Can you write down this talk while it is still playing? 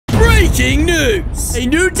Breaking news! A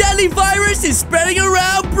new deadly virus is spreading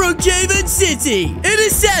around Brookhaven City. It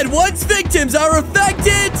is said once victims are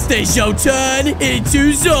affected, they shall turn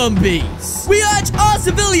into zombies. We urge all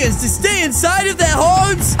civilians to stay inside of their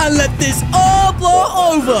homes and let this all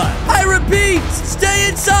blow over. I repeat, stay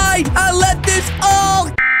inside and let this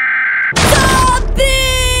all...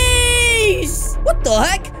 Zombies! What the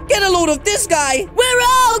heck? Get a load of this guy. We're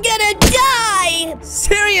all gonna die!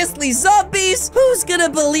 Seriously, zombies? Who's gonna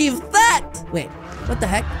believe that? Wait, what the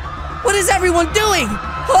heck? What is everyone doing?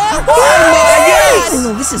 Huh? Oh my God! Oh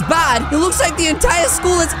no, this is bad. It looks like the entire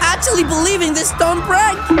school is actually believing this dumb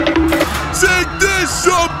prank. Take this,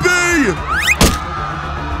 zombie!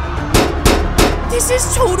 This is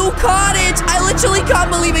total carnage. I literally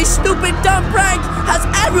can't believe a stupid dumb prank has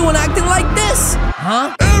everyone acting like this.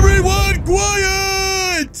 Huh? Everyone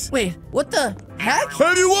quiet! Wait, what the heck?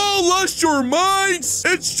 Have you all lost your minds?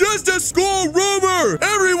 It's just a school rumor.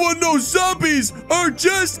 Everyone knows zombies are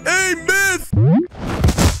just a myth.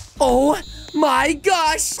 Oh my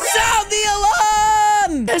gosh! Sound the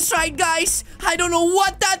alarm! That's right, guys. I don't know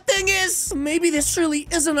what that thing is. Maybe this really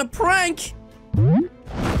isn't a prank.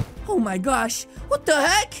 Oh my gosh. What the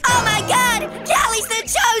heck? Oh my God! Cally's the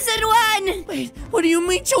chosen one! Wait, what do you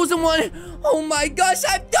mean, chosen one? Oh my gosh,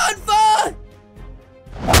 I'm done for!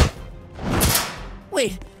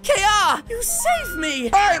 Wait, KR, you saved me!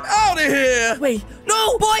 I'm out of here! Wait,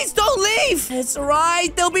 no, boys, don't leave! That's right,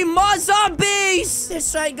 there'll be more zombies!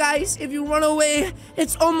 That's right, guys, if you run away,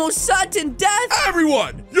 it's almost certain death!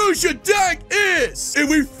 Everyone, you should tag is! If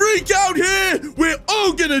we freak out here, we're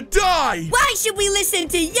all gonna die! Why should we listen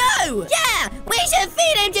to you? Yeah, we should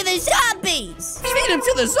feed him to the zombies! Feed him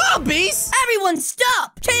to the zombies? Everyone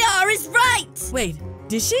stop! KR is right! Wait,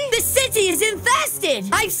 did she? The city is infested!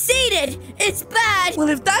 I've seen it! It's bad! Well,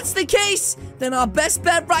 if that's the case, then our best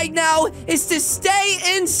bet right now is to stay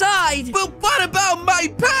inside. But what about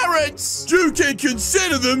my parents? You can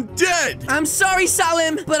consider them dead. I'm sorry,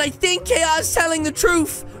 Salim, but I think KR's telling the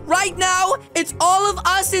truth. Right now, it's all of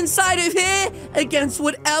us inside of here against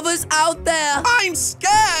whatever's out there. I'm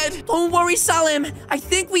scared. Don't worry, Salim. I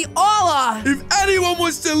think we all are. If anyone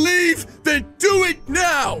wants to leave, then do it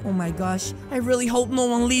now. Oh my gosh. I really hope no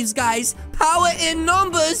one leaves, guys. Power in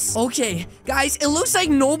numbers. Okay, guys, it looks like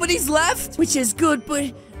nobody's left, which is good,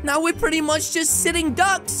 but now we're pretty much just sitting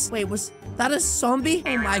ducks. Wait, was that a zombie?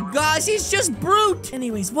 Oh my gosh, he's just brute.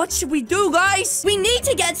 Anyways, what should we do, guys? We need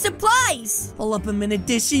to get supplies. Hold up a minute,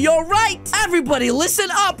 Dishy. You're right. Everybody, listen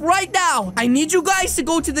up right now. I need you guys to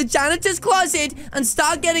go to the janitor's closet and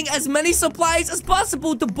start getting as many supplies as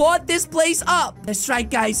possible to board this place up. That's right,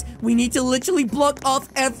 guys. We need to literally block off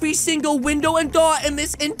every single window and door in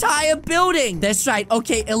this entire building. That's right.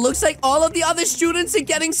 Okay, it looks like all of the other students are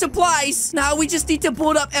getting supplies. Now we just need to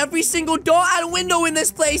board up every single door and window in this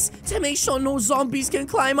place to make sure no zombies can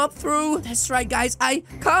climb up through. That's right, guys. I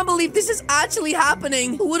can't believe this is actually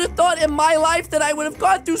happening. Who would have thought in my life that I would have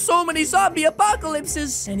gone through so many zombie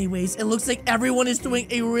apocalypses? Anyways, it looks like everyone is doing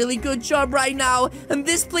a really good job right now, and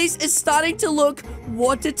this place is starting to look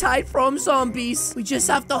watertight from zombies. We just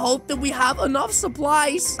have to hope that we have enough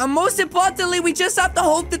supplies. And most importantly, we just have to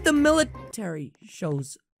hope that the military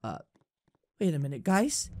shows up. Wait a minute,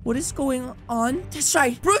 guys. What is going on? That's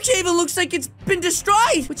right. Brookhaven looks like it's been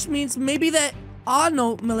destroyed, which means maybe there are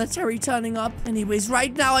no military turning up. Anyways,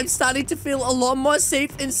 right now I'm starting to feel a lot more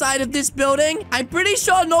safe inside of this building. I'm pretty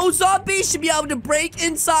sure no zombies should be able to break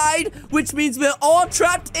inside, which means we're all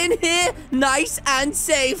trapped in here, nice and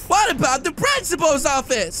safe. What about the principal's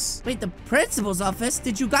office? Wait, the principal's office?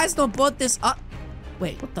 Did you guys not board this up?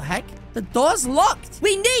 Wait, what the heck? The door's locked.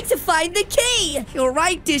 We need to find the key. You're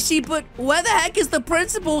right, Dishy, but where the heck is the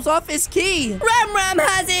principal's office key? Ram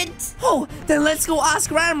has it. Oh, then let's go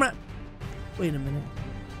ask Ram. Wait a minute.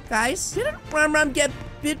 Guys, didn't Ram get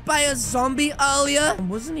bit by a zombie earlier?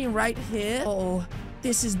 Wasn't he right here? Uh-oh,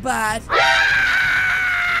 this is bad.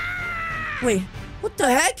 Wait, what the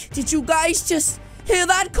heck? Did you guys just hear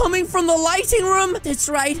that coming from the lighting room? That's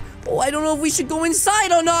right. Oh, I don't know if we should go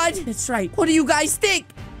inside or not. That's right. What do you guys think?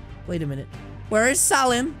 Wait a minute. Where is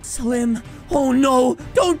Salim? Slim. Oh no.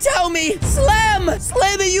 Don't tell me. Slim!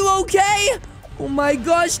 Slim, are you okay? Oh my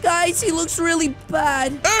gosh, guys. He looks really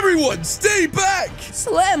bad. Everyone, stay back!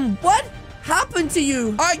 Slim, what happened to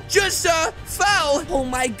you? I just, fell. Oh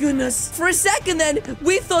my goodness. For a second then,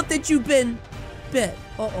 we thought that you'd been bit.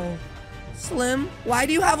 Uh-oh. Slim, why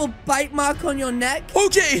do you have a bite mark on your neck?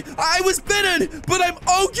 Okay, I was bitten, but I'm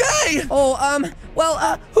okay. Oh,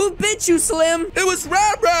 well, who bit you, Slim? It was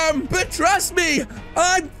Ram, but trust me,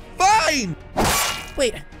 I'm fine.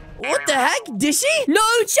 Wait, what the heck? Dishy? No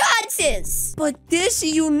chances. But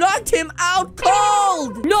Dishy, you knocked him out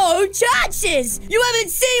cold. No chances. You haven't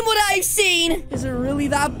seen what I've seen. Is it really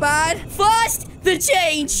that bad? First, the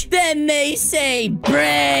change. Then they say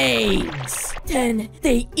brains. Then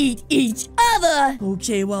they eat each other.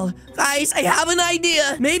 Okay, well, guys, I have an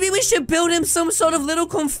idea. Maybe we should build him some sort of little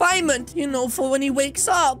confinement, you know, for when he wakes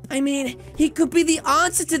up. I mean, he could be the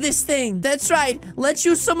answer to this thing. That's right. Let's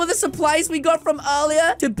use some of the supplies we got from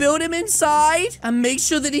earlier to build him inside and make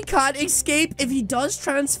sure that he can't escape if he does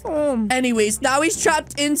transform. Anyways, now he's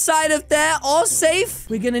trapped inside of there, all safe.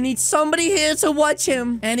 We're gonna need somebody here to watch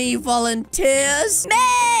him. Any volunteers?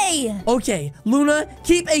 Me! Okay, Luna,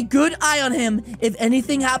 keep a good eye on him. If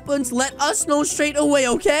anything happens, let us know straight away,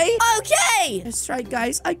 okay? Okay! That's right,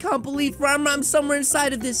 guys. I can't believe Ram's somewhere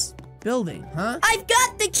inside of this building, huh? I've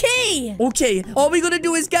got the key! Okay, all we gotta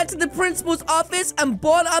do is get to the principal's office and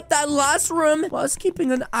board up that last room whilst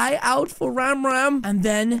keeping an eye out for Ram. And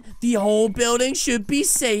then the whole building should be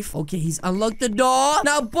safe. Okay, he's unlocked the door.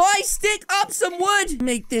 Now, boys, stick up some wood.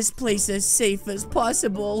 Make this place as safe as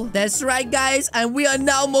possible. That's right, guys. And we are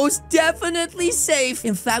now most definitely safe.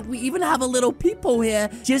 In fact, we even have a little peephole here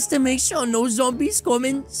just to make sure no zombies come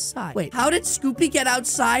inside. Wait, how did Scoopy get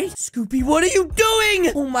outside? Scoopy, what are you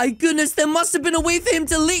doing? Oh my goodness. There must have been a way for him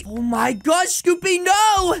to leave. Oh my gosh, Scoopy,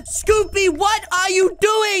 no! Scoopy, what are you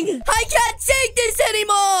doing? I can't take this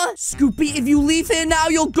anymore! Scoopy, if you leave here now,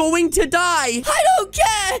 you're going to die. I don't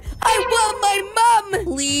care! I want my mom!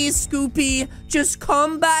 Please, Scoopy, just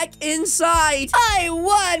come back inside. I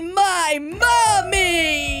want my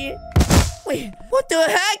mommy! Wait, what the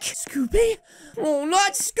heck? Scoopy? Oh,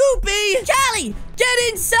 not Scoopy! Callie,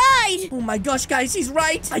 get inside! Oh my gosh, guys, he's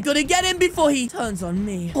right. I gotta get in before he turns on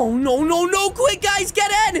me. Oh, no, no, no. Quick, guys,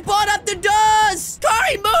 get in! Board up the doors!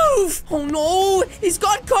 Kari, move! Oh, no. He's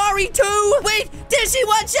got Kari, too. Wait, Dizzy,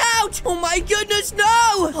 watch out! Oh my goodness,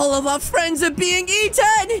 no! All of our friends are being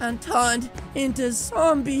eaten and turned into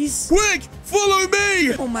zombies. Quick, follow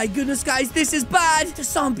me! Oh my goodness, guys, this is bad. The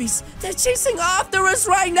zombies, they're chasing after us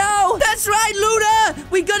right now. That's right, Luna!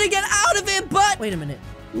 We gotta get out of it, but... Wait a minute.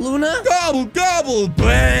 Luna? Gobble, gobble,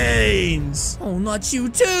 brains! Oh, not you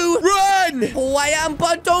too! Run! Oh, I am,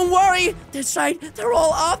 but don't worry. That's right, they're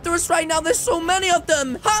all after us right now. There's so many of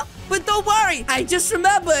them. Huh? But don't worry, I just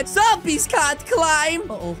remembered. Zombies can't climb.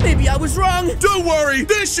 Uh-oh, maybe I was wrong. Don't worry,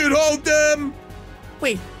 this should hold them!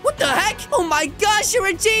 Wait, what the heck? Oh my gosh, you're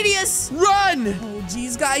a genius! Run! Oh,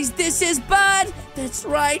 geez, guys, this is bad. That's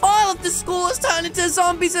right. All of the school is turned into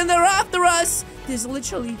zombies and they're after us. There's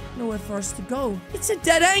literally nowhere for us to go. It's a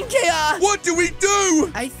dead end, KR. What do we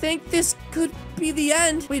do? I think this could be the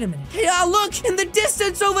end. Wait a minute. KR, look! In the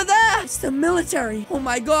distance over there! It's the military. Oh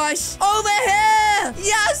my gosh. Over here!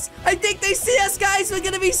 Yes! I think they see us, guys. We're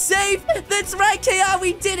gonna be safe. That's right, KR.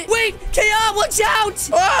 We did it. Wait! KR, watch out!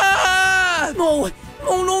 Ah! No!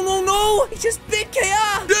 No, no, no, no! He just bit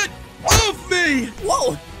KR! Get off me!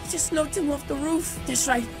 Whoa! He just knocked him off the roof. That's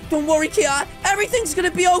right. Don't worry, KR. Everything's gonna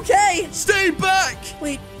be okay. Stay back!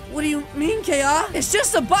 Wait, what do you mean, KR? It's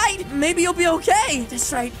just a bite. Maybe you'll be okay.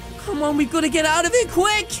 That's right. Come on, we gotta get out of it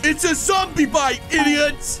quick. It's a zombie bite,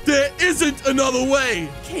 idiots! There isn't another way!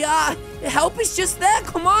 KR, help is just there.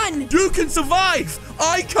 Come on. You can survive!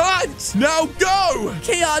 I can't! Now go!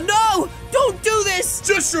 KR, no! Don't do this!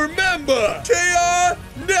 Just remember, KR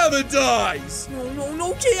never dies! No, no,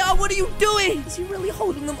 no, KR, what are you doing? Is he really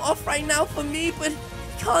holding them off right now for me? But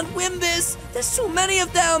he can't win this. There's so many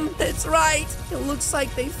of them. That's right. It looks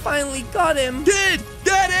like they finally got him. Kid,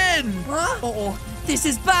 get in! Huh? Uh-oh. This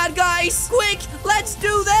is bad, guys. Quick, let's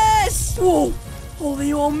do this. Whoa. Oh,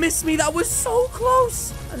 they all missed me. That was so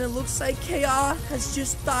close. And it looks like KR has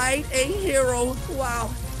just died a hero.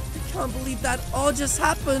 Wow. I can't believe that all just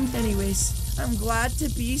happened. Anyways, I'm glad to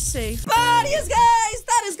be safe. But yes, guys,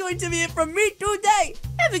 that is going to be it from me today.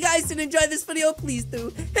 If you guys did enjoy this video, please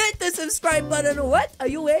do hit the subscribe button. What are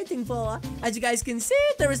you waiting for? As you guys can see,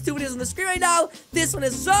 there is 2 videos on the screen right now. This one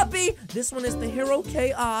is Zombie. This one is the hero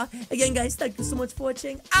KR. Again, guys, thank you so much for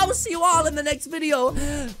watching. I will see you all in the next video.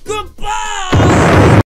 Goodbye!